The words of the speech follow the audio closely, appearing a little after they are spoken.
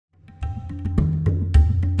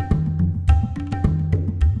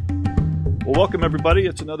Well, welcome everybody.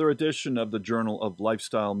 It's another edition of the Journal of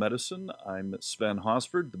Lifestyle Medicine. I'm Sven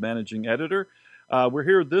Hosford, the managing editor. We're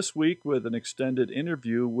here this week with an extended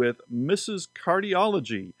interview with Mrs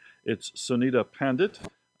Cardiology. It's Sunita Pandit.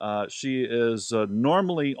 She is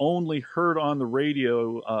normally only heard on the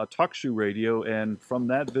radio, TalkShoe Radio, and from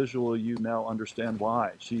that visual you now understand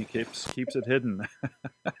why. She keeps it hidden.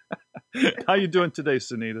 How you doing today,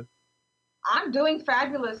 Sunita? I'm doing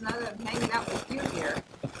fabulous now that I'm hanging out with you here.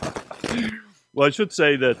 Well, I should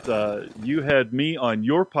say that you had me on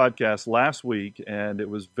your podcast last week, and it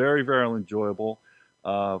was very, very enjoyable.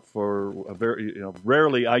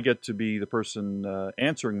 Rarely I get to be the person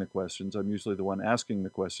answering the questions. I'm usually the one asking the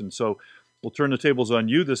questions. So we'll turn the tables on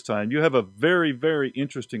you this time. You have a very, very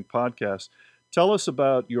interesting podcast. Tell us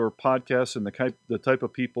about your podcast and the type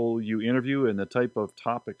of people you interview and the type of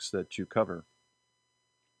topics that you cover.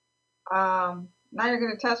 Now you're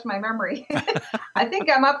going to test my memory. I think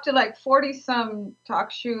I'm up to like 40-some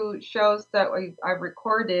TalkShoe shows that I've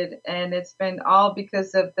recorded, and it's been all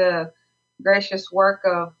because of the gracious work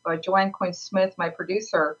of Joanne Coyne-Smith, my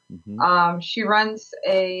producer. Mm-hmm. She runs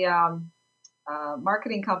a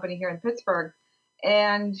marketing company here in Pittsburgh,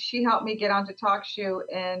 and she helped me get onto TalkShoe,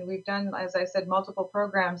 and we've done, as I said, multiple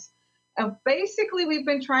programs. And basically, we've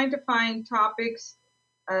been trying to find topics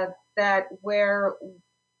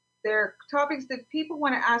they're topics that people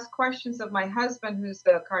want to ask questions of my husband, who's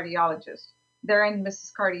the cardiologist. They're in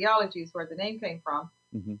Mrs Cardiology is where the name came from.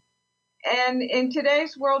 Mm-hmm. And in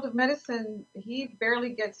today's world of medicine, he barely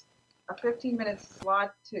gets a 15-minute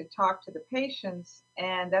slot to talk to the patients,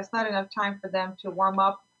 and that's not enough time for them to warm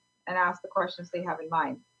up and ask the questions they have in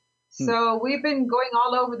mind. So we've been going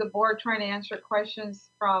all over the board trying to answer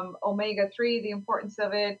questions from omega-3, the importance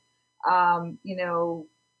of it,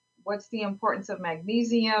 what's the importance of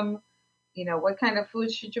magnesium? What kind of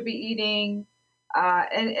foods should you be eating?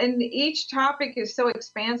 And each topic is so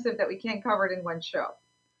expansive that we can't cover it in one show.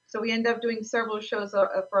 So we end up doing several shows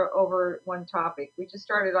for over one topic. We just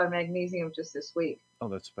started on magnesium just this week. Oh,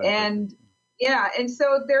 that's fantastic. And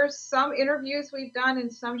so there's some interviews we've done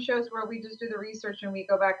and some shows where we just do the research and we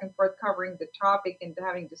go back and forth covering the topic and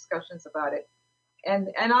having discussions about it.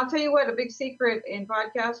 And I'll tell you what, a big secret in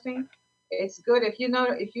podcasting, it's good if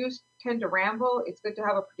you tend to ramble, it's good to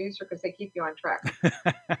have a producer because they keep you on track.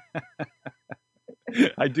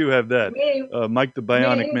 I do have that. Mike the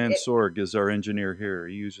Bionic Man Sorg is our engineer here.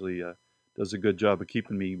 He usually does a good job of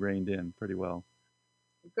keeping me reined in pretty well.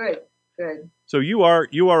 Good. So you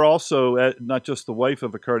are also not just the wife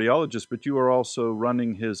of a cardiologist, but you are also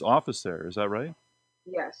running his office there. Is that right?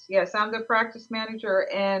 Yes. I'm the practice manager,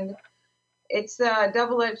 and it's a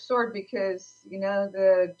double-edged sword because,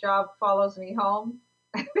 the job follows me home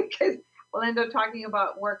because we'll end up talking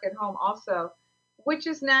about work at home also, which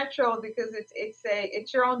is natural because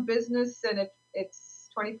it's your own business and it's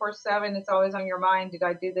 24/7. It's always on your mind. Did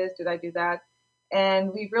I do this? Did I do that?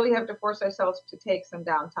 And we really have to force ourselves to take some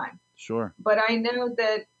downtime. Sure. But I know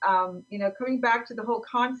that, coming back to the whole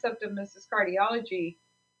concept of Mrs. Cardiology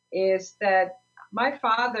is that my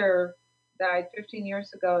father died 15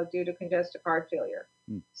 years ago due to congestive heart failure.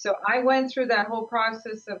 So I went through that whole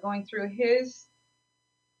process of going through his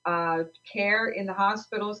care in the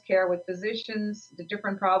hospitals, care with physicians, the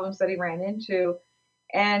different problems that he ran into.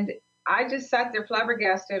 And I just sat there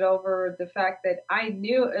flabbergasted over the fact that I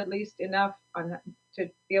knew at least enough to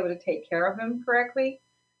be able to take care of him correctly.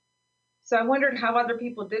 So I wondered how other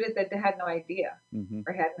people did it that they had no idea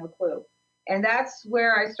or had no clue. And that's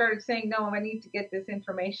where I started saying, no, I need to get this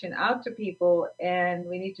information out to people, and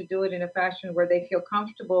we need to do it in a fashion where they feel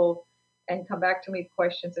comfortable and come back to me with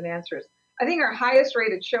questions and answers. I think our highest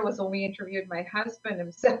rated show was when we interviewed my husband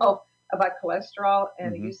himself about cholesterol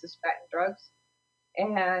and the use of statin drugs.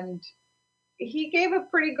 And he gave a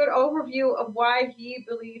pretty good overview of why he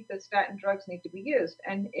believed that statin drugs need to be used.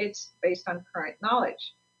 And it's based on current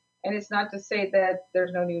knowledge. And it's not to say that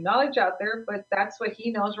there's no new knowledge out there, but that's what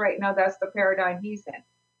he knows right now. That's the paradigm he's in.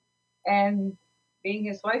 And being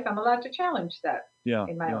his wife, I'm allowed to challenge that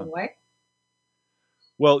in my own way.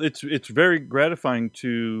 Well, it's very gratifying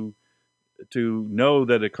to know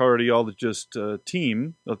that a cardiologist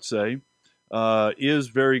team, let's say, is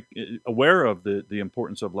very aware of the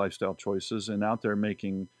importance of lifestyle choices and out there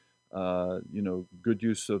making good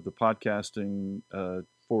use of the podcasting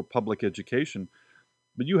for public education.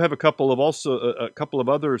 But you have a couple of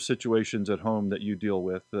other situations at home that you deal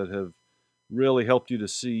with that have really helped you to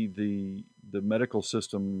see the medical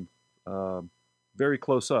system very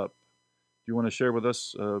close up. Do you want to share with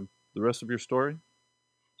us the rest of your story?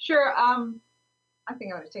 Sure. I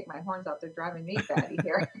think I'm going to take my horns out. They're driving me batty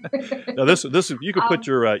here. Now this you could put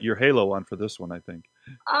your halo on for this one, I think.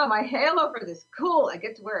 Oh, my halo for this. Cool. I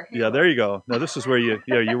get to wear a halo. Yeah, there you go. Now this is where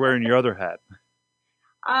you're wearing your other hat.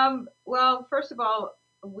 Well, first of all,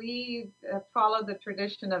 we follow the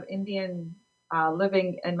tradition of Indian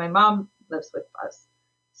living, and my mom lives with us.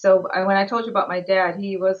 So when I told you about my dad,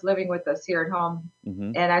 he was living with us here at home,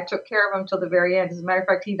 and I took care of him till the very end. As a matter of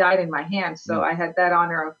fact, he died in my hands, so I had that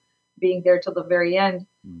honor of being there till the very end.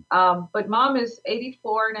 But mom is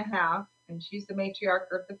 84 and a half, and she's the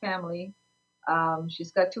matriarch of the family.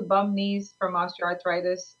 She's got 2 bum knees from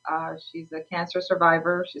osteoarthritis. She's a cancer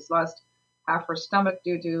survivor. She's lost half her stomach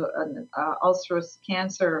due to an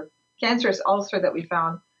cancerous ulcer that we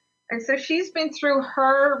found. And so she's been through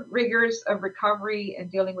her rigors of recovery and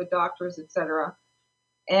dealing with doctors, etc.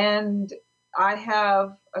 And I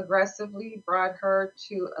have aggressively brought her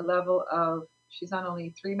to a level of, she's on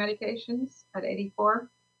only 3 medications at 84,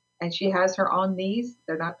 and she has her own knees.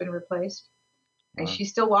 They've not been replaced. And she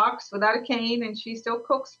still walks without a cane, and she still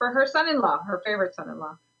cooks for her son-in-law, her favorite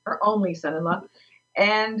son-in-law, her only son-in-law.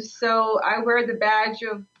 And so I wear the badge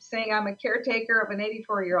of saying I'm a caretaker of an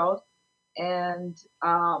 84-year-old. And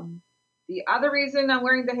the other reason I'm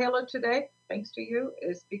wearing the halo today, thanks to you,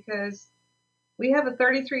 is because we have a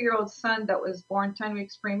 33-year-old son that was born 10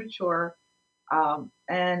 weeks premature.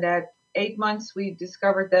 And at 8 months, we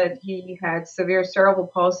discovered that he had severe cerebral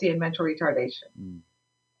palsy and mental retardation.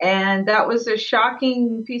 And that was a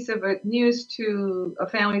shocking piece of news to a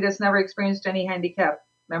family that's never experienced any handicap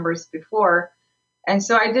members before. And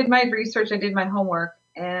so I did my research, I did my homework,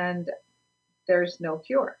 and there's no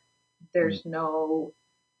cure. There's no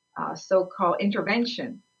so-called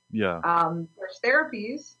intervention. There's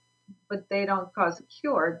therapies, but they don't cause a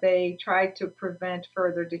cure. They try to prevent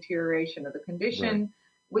further deterioration of the condition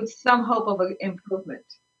with some hope of an improvement.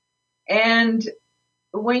 And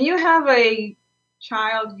when you have a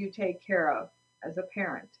child you take care of as a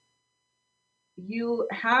parent, you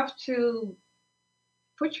have to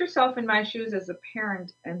put yourself in my shoes as a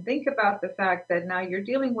parent and think about the fact that now you're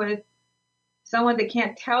dealing with someone that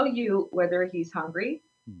can't tell you whether he's hungry,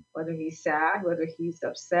 whether he's sad, whether he's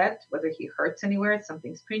upset, whether he hurts anywhere,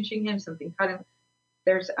 something's pinching him, something cut him.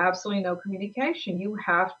 There's absolutely no communication. You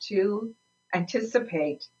have to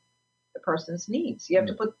anticipate the person's needs. You have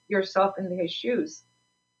to put yourself in his shoes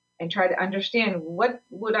and try to understand, what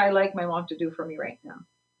would I like my mom to do for me right now?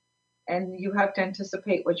 And you have to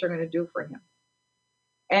anticipate what you're going to do for him.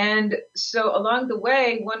 And so along the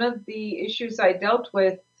way, one of the issues I dealt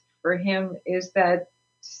with for him is that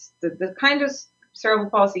the kind of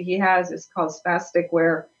cerebral palsy he has is called spastic,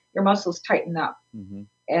 where your muscles tighten up.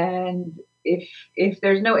 And if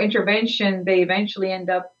there's no intervention, they eventually end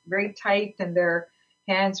up very tight, and their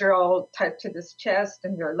hands are all tight to this chest,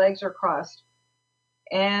 and their legs are crossed.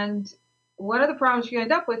 And one of the problems you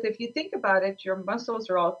end up with, if you think about it, your muscles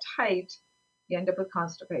are all tight, you end up with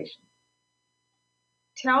constipation.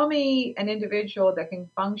 Tell me an individual that can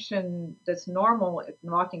function, that's normal, a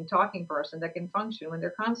walking, talking person that can function when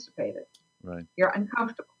they're constipated. You're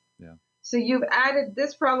uncomfortable. So you've added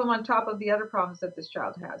this problem on top of the other problems that this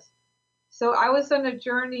child has. So I was on a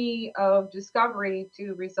journey of discovery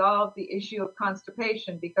to resolve the issue of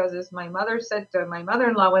constipation, because as my mother said to my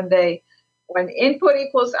mother-in-law one day, when input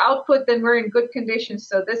equals output, then we're in good condition.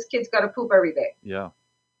 So this kid's got to poop every day.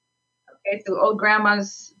 Okay, so old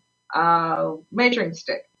grandma's measuring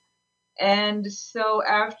stick. And so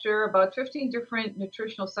after about 15 different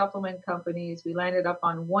nutritional supplement companies, we landed up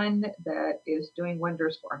on one that is doing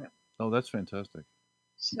wonders for him. Oh, that's fantastic.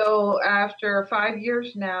 So after 5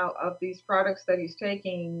 years now of these products that he's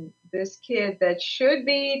taking, this kid that should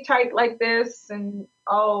be tight like this and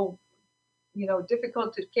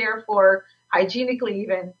difficult to care for, hygienically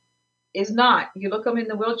even, is not. You look him in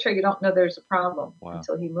the wheelchair, you don't know there's a problem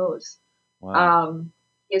until he moves.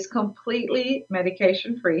 He is completely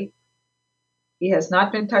medication free. He has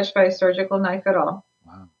not been touched by a surgical knife at all.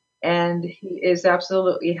 And he is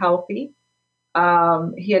absolutely healthy.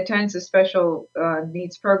 He attends a special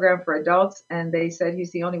needs program for adults, and they said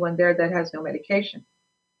he's the only one there that has no medication.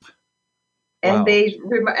 And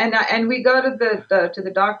and we go to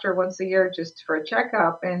the doctor once a year just for a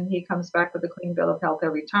checkup, and he comes back with a clean bill of health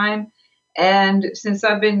every time. And since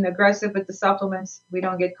I've been aggressive with the supplements, we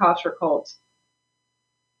don't get coughs or colds.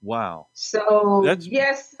 So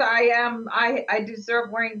yes, I am. I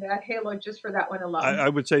deserve wearing that halo just for that one alone. I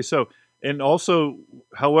would say so. And also,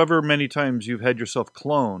 however many times you've had yourself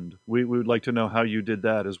cloned, we would like to know how you did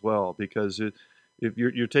that as well, because if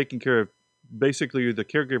you're taking care of, basically you're the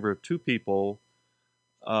caregiver of 2 people,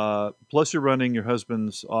 plus you're running your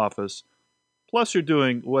husband's office, Plus, you're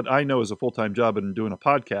doing what I know is a full-time job and doing a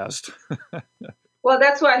podcast. Well,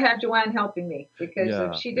 that's why I have Joanne helping me, because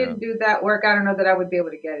Yeah, if she didn't do that work, I don't know that I would be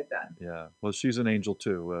able to get it done. Yeah. Well, she's an angel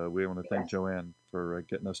too. We want to thank Yes. Joanne for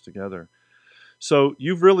getting us together. So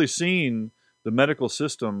you've really seen the medical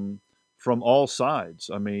system from all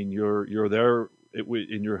sides. I mean, you're there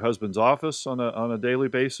in your husband's office on a daily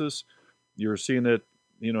basis. You're seeing it,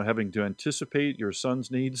 having to anticipate your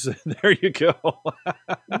son's needs. There you go.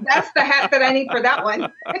 That's the hat that I need for that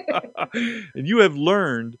one. And you have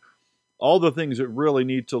learned all the things that really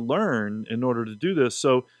need to learn in order to do this.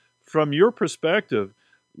 So from your perspective,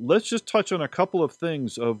 let's just touch on a couple of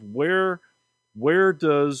things of where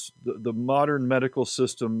does the modern medical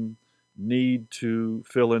system need to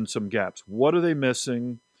fill in some gaps? What are they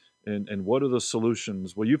missing, and what are the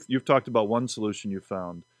solutions? Well, you've talked about one solution you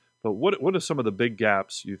found, but what are some of the big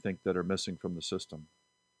gaps you think that are missing from the system?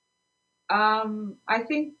 I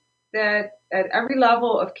think that at every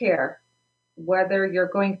level of care, whether you're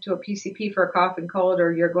going to a PCP for a cough and cold,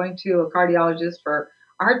 or you're going to a cardiologist for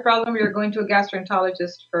a heart problem, or you're going to a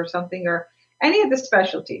gastroenterologist for something, or any of the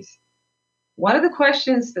specialties, one of the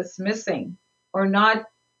questions that's missing or not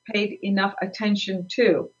paid enough attention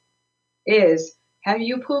to is, have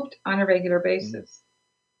you pooped on a regular basis?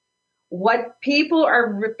 What people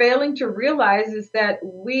are failing to realize is that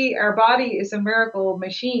our body is a miracle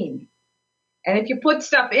machine. And if you put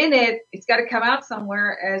stuff in it, it's got to come out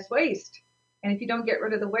somewhere as waste. And if you don't get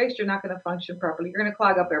rid of the waste, you're not going to function properly. You're going to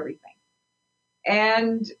clog up everything.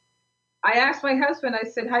 And I asked my husband, I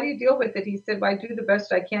said, how do you deal with it? He said, well, I do the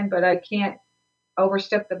best I can, but I can't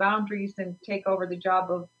overstep the boundaries and take over the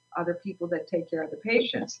job of other people that take care of the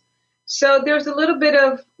patients. So there's a little bit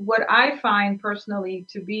of what I find personally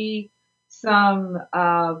to be some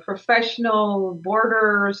professional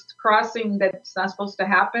borders crossing that's not supposed to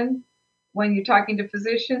happen when you're talking to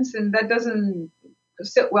physicians, and that doesn't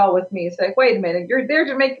sit well with me. It's like, wait a minute, you're there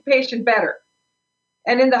to make the patient better.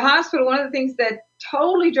 And in the hospital, one of the things that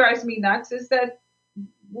totally drives me nuts is that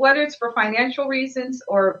whether it's for financial reasons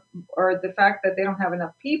or the fact that they don't have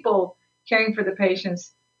enough people caring for the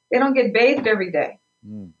patients, they don't get bathed every day.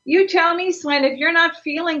 You tell me, Swen, if you're not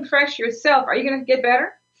feeling fresh yourself, are you going to get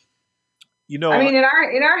better? I mean, in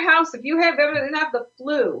our house, if you have the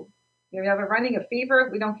flu, you have a running a fever,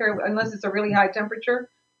 we don't care unless it's a really high temperature,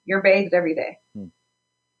 you're bathed every day.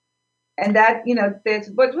 And that, there's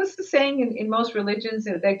what's the saying in most religions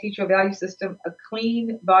that they teach you a value system? A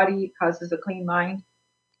clean body causes a clean mind.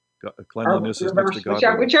 Cleanliness is next to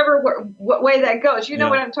God. Whichever way that goes, you know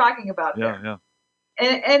what I'm talking about. Yeah.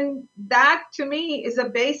 And that, to me, is a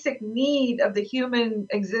basic need of the human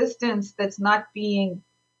existence that's not being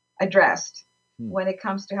addressed when it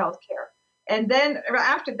comes to healthcare. And then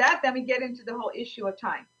after that, then we get into the whole issue of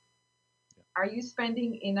time. Are you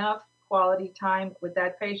spending enough quality time with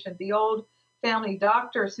that patient? The old family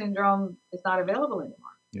doctor syndrome is not available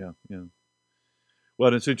anymore. Yeah.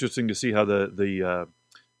 Well, it's interesting to see how the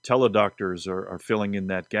teledoctors are filling in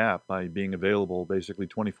that gap by being available basically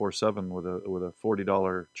 24/7 with a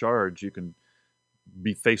 $40 charge. You can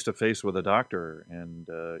be face to face with a doctor and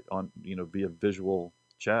on via visual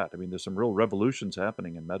chat. I mean, there's some real revolutions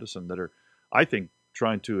happening in medicine that are, I think,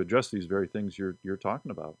 trying to address these very things you're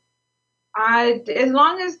talking about. As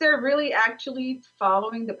long as they're really actually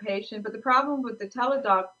following the patient. But the problem with the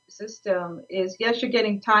teledoc system is, yes, you're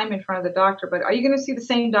getting time in front of the doctor, but are you going to see the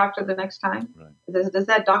same doctor the next time? Right. Does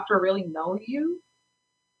that doctor really know you?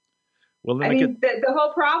 Well, then the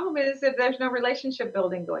whole problem is that there's no relationship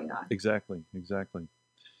building going on. Exactly.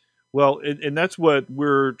 Well, and that's what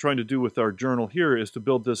we're trying to do with our journal here, is to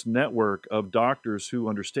build this network of doctors who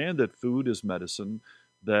understand that food is medicine,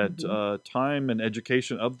 that time and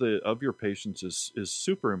education of your patients is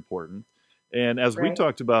super important. And as we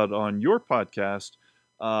talked about on your podcast,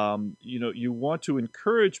 you want to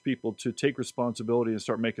encourage people to take responsibility and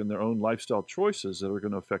start making their own lifestyle choices that are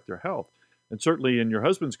going to affect their health. And certainly in your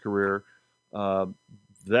husband's career,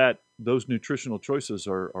 that those nutritional choices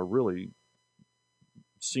are really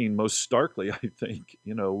seen most starkly, I think.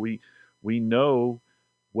 We know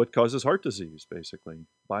what causes heart disease, basically,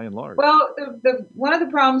 by and large. Well, one of the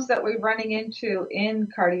problems that we're running into in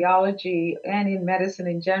cardiology and in medicine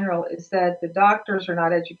in general is that the doctors are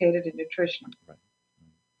not educated in nutrition. Right.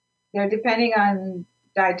 They're depending on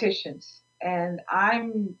dietitians. And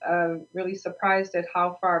I'm really surprised at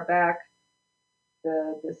how far back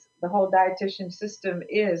the whole dietitian system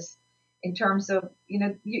is in terms of,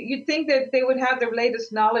 you'd think that they would have the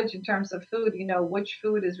latest knowledge in terms of food, which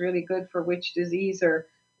food is really good for which disease, or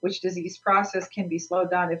which disease process can be slowed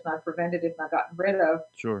down, if not prevented, if not gotten rid of.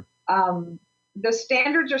 Sure. The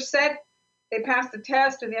standards are set they pass the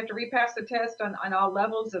test and they have to repass the test on all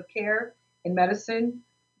levels of care in medicine,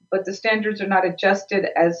 but the standards are not adjusted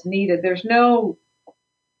as needed. There's no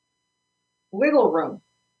wiggle room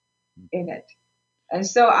in it. And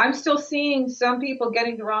so I'm still seeing some people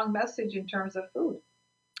getting the wrong message in terms of food.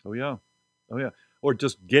 Oh, yeah. Oh, yeah. Or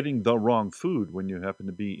just getting the wrong food when you happen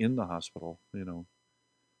to be in the hospital, you know.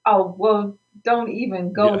 Oh, well, don't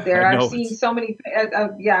even go there. I've seen so many,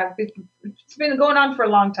 it's been going on for a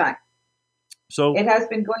long time. So it has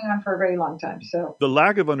been going on for a very long time. So the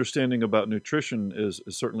lack of understanding about nutrition is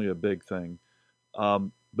certainly a big thing.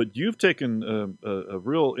 But you've taken a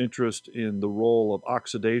real interest in the role of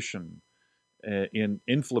oxidation, in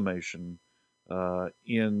inflammation,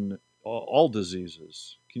 in all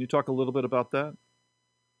diseases. Can you talk a little bit about that?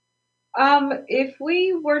 If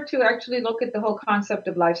we were to actually look at the whole concept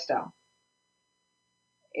of lifestyle,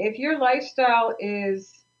 if your lifestyle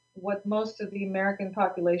is what most of the American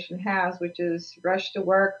population has, which is rush to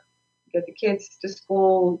work, get the kids to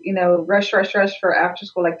school, rush for after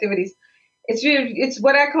school activities. It's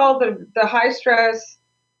what I call the high stress,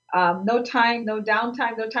 no time, no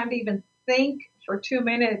downtime, no time to even think for 2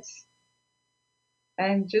 minutes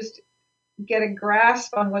and just get a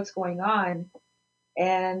grasp on what's going on.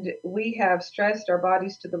 And we have stressed our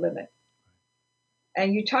bodies to the limit.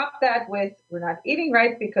 And you top that with we're not eating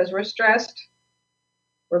right because we're stressed.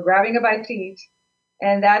 We're grabbing a bite to eat,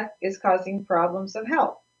 and that is causing problems of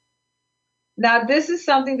health. Now, this is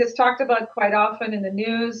something that's talked about quite often in the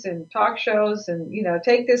news and talk shows, and,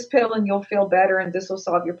 take this pill and you'll feel better and this will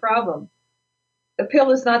solve your problem. The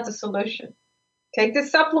pill is not the solution. Take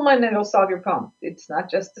this supplement and it'll solve your problem. It's not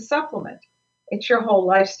just the supplement. It's your whole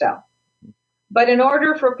lifestyle. But in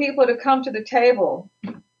order for people to come to the table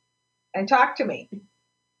and talk to me,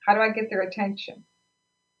 how do I get their attention?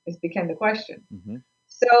 This became the question. Mm-hmm.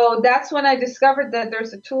 So that's when I discovered that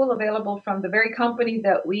there's a tool available from the very company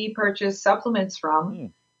that we purchase supplements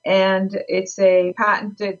from. And it's a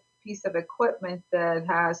patented piece of equipment that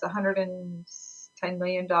has $110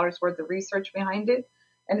 million worth of research behind it.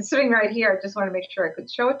 And it's sitting right here. I just want to make sure I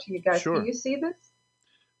could show it to you guys. Sure. Can you see this?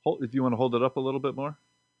 If you want to hold it up a little bit more.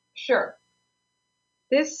 Sure.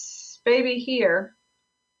 This baby here.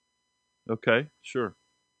 Okay, sure.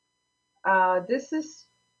 This is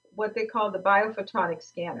what they call the biophotonic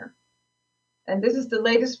scanner. And this is the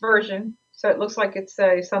latest version. So it looks like it's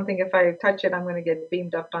something, if I touch it, I'm going to get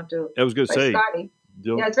beamed up onto I was going to say. Scotty.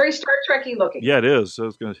 Yeah, it's very Star Trek-y looking. Yeah, it is.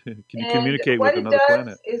 So can you communicate with another planet?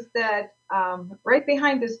 What it does is that right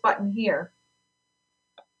behind this button here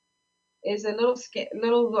is a little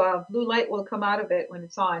blue light will come out of it when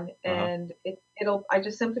it's on. And I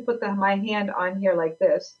just simply put my hand on here like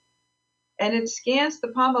this. And it scans the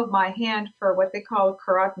palm of my hand for what they call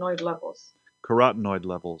carotenoid levels. Carotenoid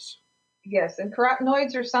levels. Yes, and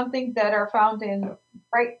carotenoids are something that are found in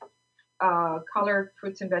bright colored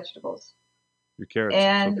fruits and vegetables. Your carrots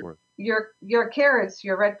and so forth. Your carrots,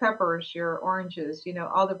 your red peppers, your oranges,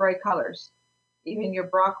 all the bright colors, even your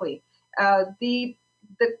broccoli. The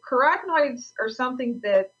carotenoids are something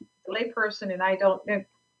that the layperson and I don't.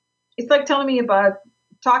 It's like talking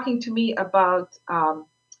to me about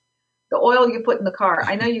the oil you put in the car.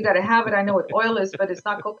 I know you got to have it. I know what oil is, but it's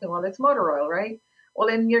not cooking oil. It's motor oil, right? Well,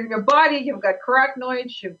 in your body, you've got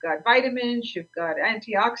carotenoids, you've got vitamins, you've got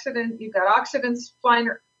antioxidants, you've got oxidants flying,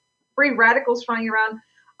 free radicals flying around.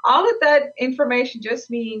 All of that information just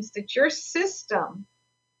means that your system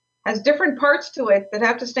has different parts to it that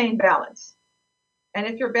have to stay in balance. And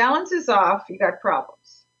if your balance is off, you got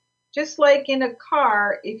problems. Just like in a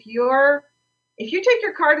car, if you take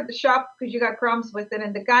your car to the shop because you got problems with it,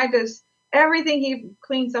 and the guy does everything, he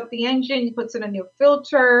cleans up the engine, he puts in a new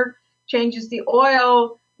filter, changes the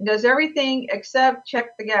oil, does everything except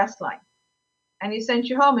check the gas line. And he sends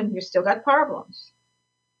you home and you still got problems.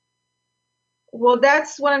 Well,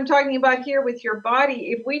 that's what I'm talking about here with your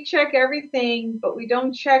body. If we check everything, but we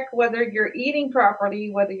don't check whether you're eating properly,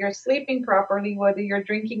 whether you're sleeping properly, whether you're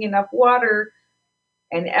drinking enough water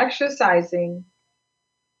and exercising,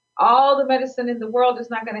 all the medicine in the world is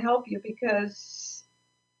not going to help you because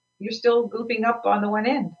you're still goofing up on the one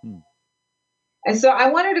end. And so I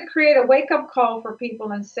wanted to create a wake-up call for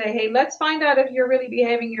people and say, hey, let's find out if you're really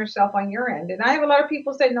behaving yourself on your end. And I have a lot of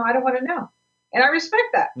people say, no, I don't want to know. And I respect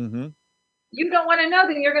that. Mm-hmm. You don't want to know,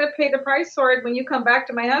 then you're going to pay the price for it when you come back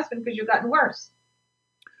to my husband because you've gotten worse.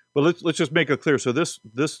 Well, let's just make it clear. So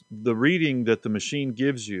the reading that the machine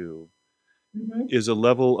gives you is a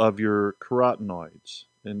level of your carotenoids.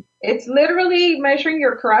 And it's literally measuring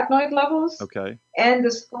your carotenoid levels. Okay. And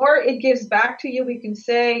the score it gives back to you, we can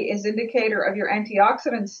say, is indicator of your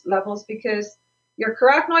antioxidants levels because Your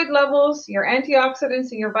carotenoid levels, your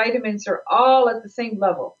antioxidants, and your vitamins are all at the same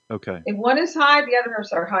level. Okay. If one is high, the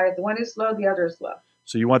others are high. If one is low, the other is low.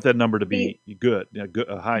 So you want that number to be good,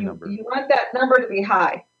 a high number. You want that number to be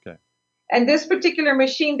high. Okay. And this particular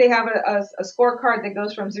machine, they have a scorecard that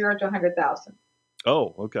goes from 0 to 100,000.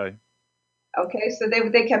 Oh, okay. Okay, so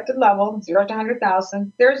they kept it level, 0 to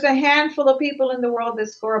 100,000. There's a handful of people in the world that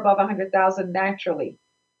score above 100,000 naturally.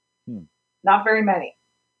 Not very many.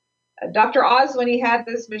 Dr. Oz, when he had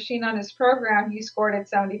this machine on his program, he scored at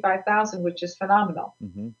 75,000, which is phenomenal.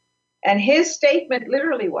 And his statement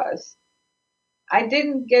literally was, I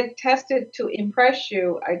didn't get tested to impress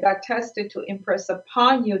you. I got tested to impress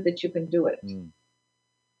upon you that you can do it.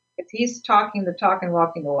 Because he's talking the talk and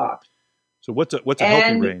walking the walk. So what's a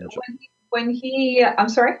healthy range? I'm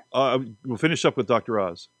sorry? We'll finish up with Dr.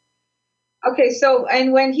 Oz. Okay, so,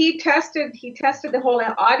 and when he tested the whole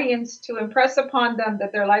audience to impress upon them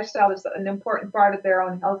that their lifestyle is an important part of their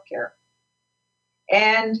own health care.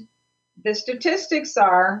 And the statistics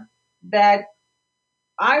are that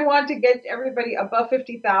I want to get everybody above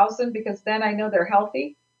 50,000 because then I know they're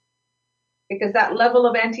healthy. Because that level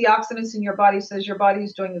of antioxidants in your body says your body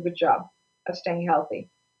is doing a good job of staying healthy.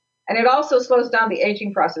 And it also slows down the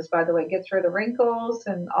aging process, by the way. It gets rid of wrinkles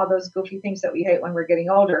and all those goofy things that we hate when we're getting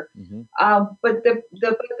older. But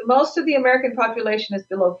most of the American population is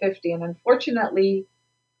below 50. And unfortunately,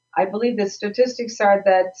 I believe the statistics are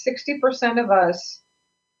that 60% of us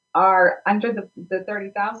are under the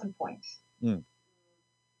 30,000 points. And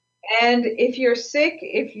if you're sick,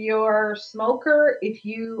 if you're a smoker, if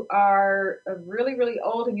you are really, really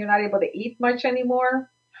old and you're not able to eat much anymore,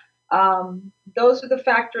 those are the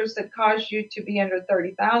factors that cause you to be under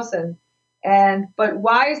 30,000. But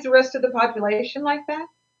why is the rest of the population like that?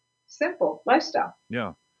 Simple, lifestyle.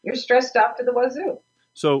 Yeah. You're stressed out to the wazoo.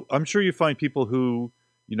 So I'm sure you find people who,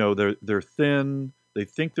 they're thin, they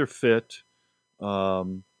think they're fit,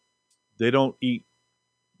 they don't eat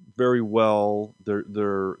very well,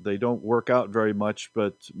 they don't work out very much,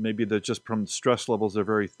 but maybe they're just from stress levels, they're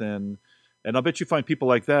very thin. And I'll bet you find people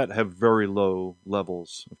like that have very low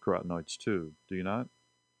levels of carotenoids too. Do you not?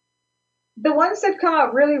 The ones that come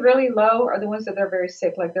out really, really low are the ones that are very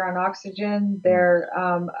sick, like they're on oxygen. They're,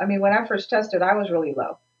 when I first tested, I was really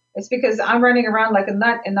low. It's because I'm running around like a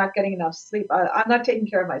nut and not getting enough sleep. I'm not taking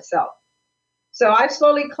care of myself. So I've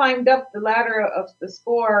slowly climbed up the ladder of the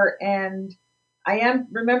score, and I am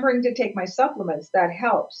remembering to take my supplements. That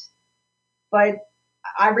helps. But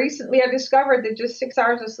I recently discovered that just 6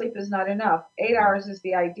 hours of sleep is not enough. 8 hours is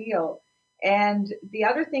the ideal. And the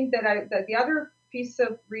other thing the other piece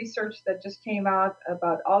of research that just came out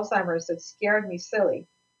about Alzheimer's that scared me silly,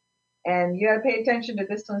 and you got to pay attention to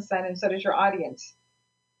this one, Simon, and so does your audience.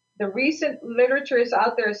 The recent literature is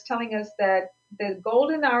out there is telling us that the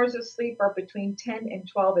golden hours of sleep are between 10 and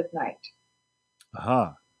 12 at night.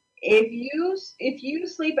 If you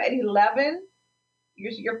sleep at 11,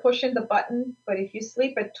 you're pushing the button, but if you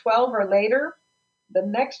sleep at 12 or later, the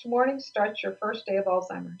next morning starts your first day of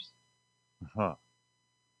Alzheimer's.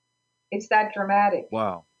 It's that dramatic.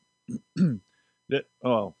 Wow.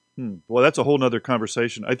 Well, that's a whole nother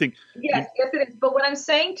conversation. I think. Yes, it is. But what I'm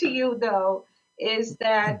saying to you, though, is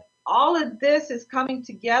that all of this is coming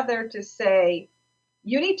together to say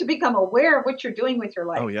you need to become aware of what you're doing with your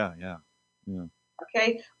life. Oh, yeah.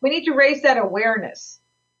 Okay? We need to raise that awareness.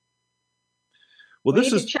 Well, we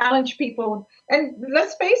need to challenge people. And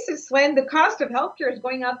let's face it, Swen, the cost of healthcare is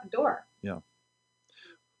going out the door. Yeah.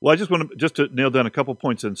 Well, I just want to nail down a couple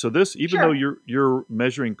points in. So this, even though you're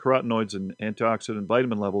measuring carotenoids and antioxidant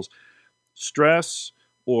vitamin levels, stress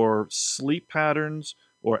or sleep patterns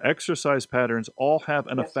or exercise patterns all have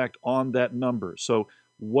an effect on that number. So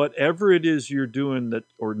whatever it is you're doing that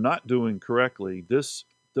or not doing correctly, this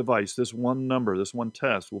device, this one number, this one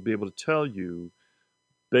test will be able to tell you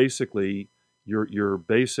basically your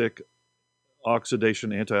basic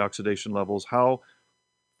oxidation, antioxidation levels, how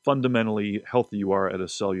fundamentally healthy you are at a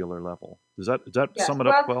cellular level. Does that sum it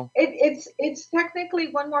up well? It's technically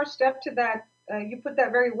one more step to that. You put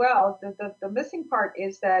that very well. The missing part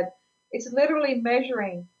is that it's literally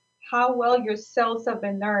measuring how well your cells have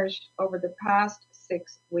been nourished over the past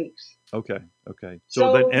 6 weeks. Okay.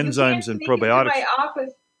 So then enzymes and probiotics. My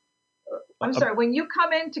office. I'm sorry. When you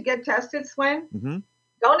come in to get tested, Swen,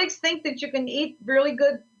 don't think that you can eat really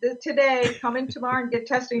good today, come in tomorrow and get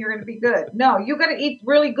tested and you're going to be good. No, you got to eat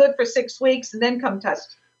really good for 6 weeks and then come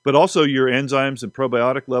test. But also your enzymes and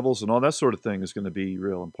probiotic levels and all that sort of thing is going to be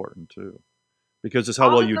real important too. Because it's how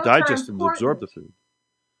well you digest and absorb the food.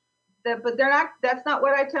 But they're not. That's not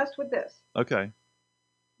what I test with this. Okay.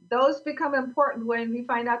 those become important when we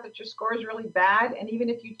find out that your score is really bad. And even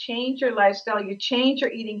if you change your lifestyle, you change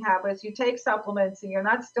your eating habits, you take supplements, and you're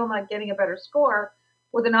still not getting a better score,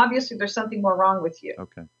 well, then obviously there's something more wrong with you.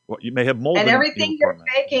 Okay. Well, you may have mold and in everything your you're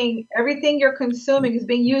taking, everything you're consuming is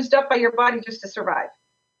being used up by your body just to survive.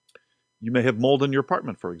 You may have mold in your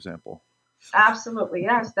apartment, for example. Absolutely,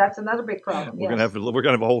 yes. That's another big problem. We're gonna have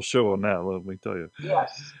a whole show on that. Let me tell you.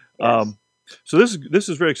 Yes. So this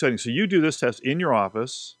is very exciting. So you do this test in your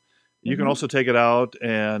office. You can also take it out,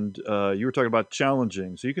 and you were talking about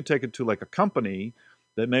challenging. So you can take it to like a company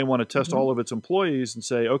that may want to test all of its employees and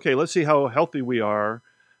say, okay, let's see how healthy we are,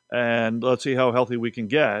 and let's see how healthy we can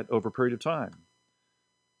get over a period of time.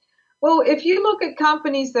 Well, if you look at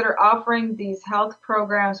companies that are offering these health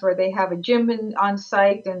programs where they have a gym on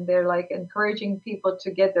site and they're like encouraging people to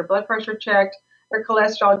get their blood pressure checked, their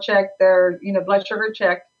cholesterol checked, their blood sugar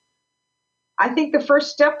checked, I think the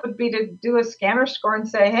first step would be to do a scanner score and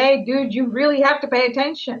say, hey, dude, you really have to pay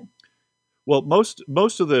attention. Well, most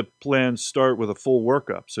of the plans start with a full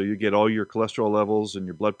workup. So you get all your cholesterol levels and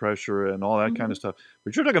your blood pressure and all that kind of stuff.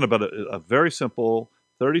 But you're talking about a very simple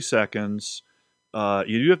 30 seconds.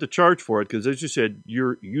 You do have to charge for it because, as you said,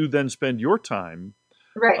 you then spend your time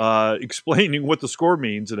explaining what the score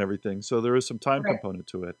means and everything. So there is some time component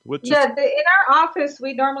to it. In our office,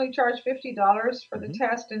 we normally charge $50 for the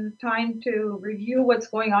test and time to review what's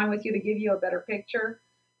going on with you, to give you a better picture,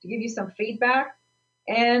 to give you some feedback.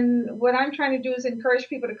 And what I'm trying to do is encourage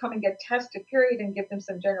people to come and get tested, period, and give them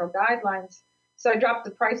some general guidelines. So I dropped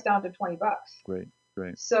the price down to $20. Great.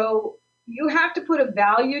 So you have to put a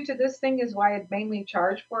value to this thing, is why I mainly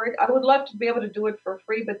charge for it. I would love to be able to do it for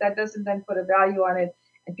free, but that doesn't then put a value on it,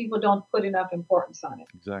 and people don't put enough importance on it.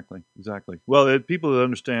 Exactly. Well, people that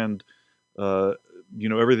understand,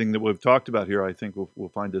 everything that we've talked about here, I think will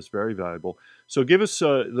find this very valuable. So give us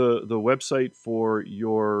the website for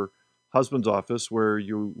your husband's office where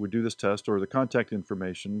you would do this test, or the contact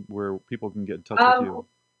information where people can get in touch with you.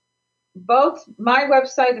 Both my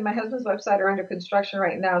website and my husband's website are under construction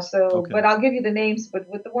right now. So, but I'll give you the names, but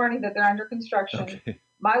with the warning that they're under construction. Okay.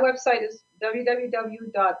 My website is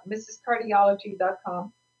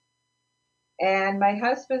www.mrscardiology.com. And my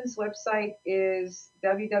husband's website is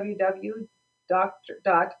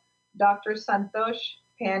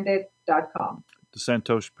www.drsantoshpandit.com. The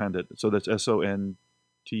Santosh Pandit. So that's SANTOSH.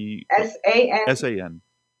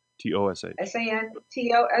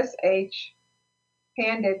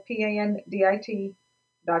 Pandit,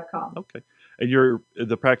 PANDIT.com. Okay. And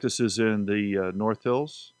the practice is in the North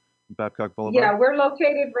Hills, Babcock Boulevard? Yeah, we're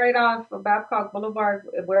located right off of Babcock Boulevard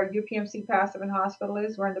where UPMC Passive and Hospital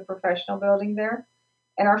is. We're in the professional building there.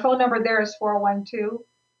 And our phone number there is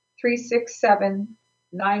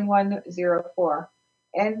 412-367-9104.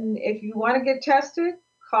 And if you want to get tested,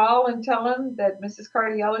 call and tell them that Mrs.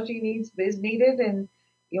 Cardiology is needed, and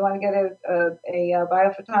you want to get a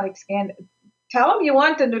biophotonic scan. Tell them you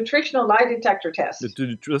want the nutritional lie detector test.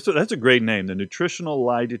 That's a great name, the nutritional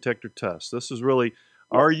lie detector test. This is really,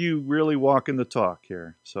 are you really walking the talk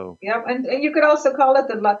here? So. Yep, and you could also call it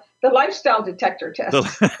the lifestyle detector test.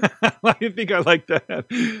 I think I like that.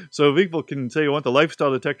 So people can say you want the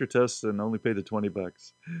lifestyle detector test and only pay the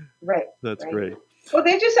 $20. Right. That's great. Well,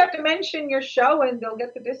 they just have to mention your show and they'll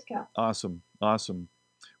get the discount. Awesome.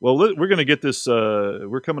 Well, we're going to get this.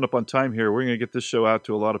 We're coming up on time here. We're going to get this show out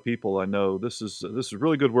to a lot of people. I know this is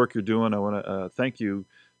really good work you're doing. I want to thank you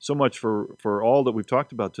so much for all that we've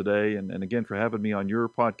talked about today, and again for having me on your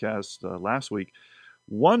podcast last week.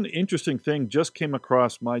 One interesting thing just came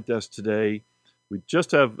across my desk today. We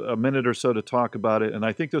just have a minute or so to talk about it, and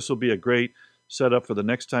I think this will be a great setup for the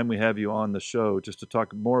next time we have you on the show, just to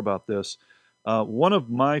talk more about this. One of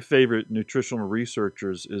my favorite nutritional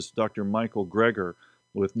researchers is Dr. Michael Greger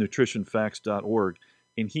with nutritionfacts.org.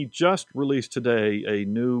 And he just released today a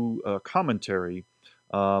new commentary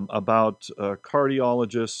about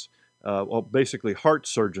cardiologists, basically heart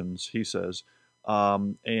surgeons, he says,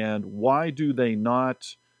 and why do they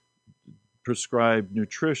not prescribe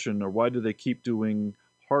nutrition, or why do they keep doing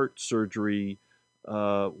heart surgery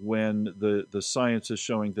when the science is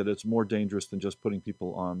showing that it's more dangerous than just putting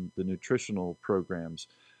people on the nutritional programs.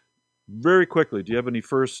 Very quickly, do you have any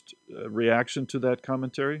first reaction to that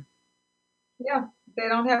commentary? Yeah, they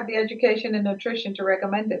don't have the education in nutrition to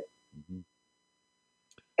recommend it.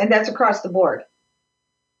 And that's across the board.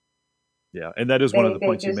 Yeah, and that is one of the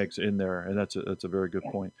points he makes in there, and that's a very good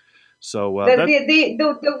point. So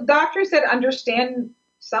the doctors that understand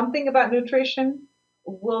something about nutrition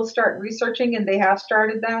will start researching, and they have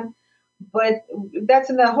started that. But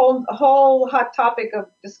that's in the whole hot topic of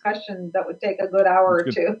discussion that would take a good hour or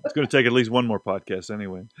two. It's going to take at least one more podcast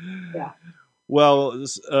anyway. Yeah. Well,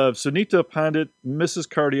 Sunita Pandit, Mrs.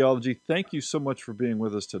 Cardiology, thank you so much for being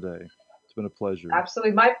with us today. It's been a pleasure.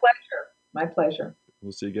 Absolutely. My pleasure. My pleasure.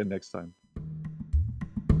 We'll see you again next time.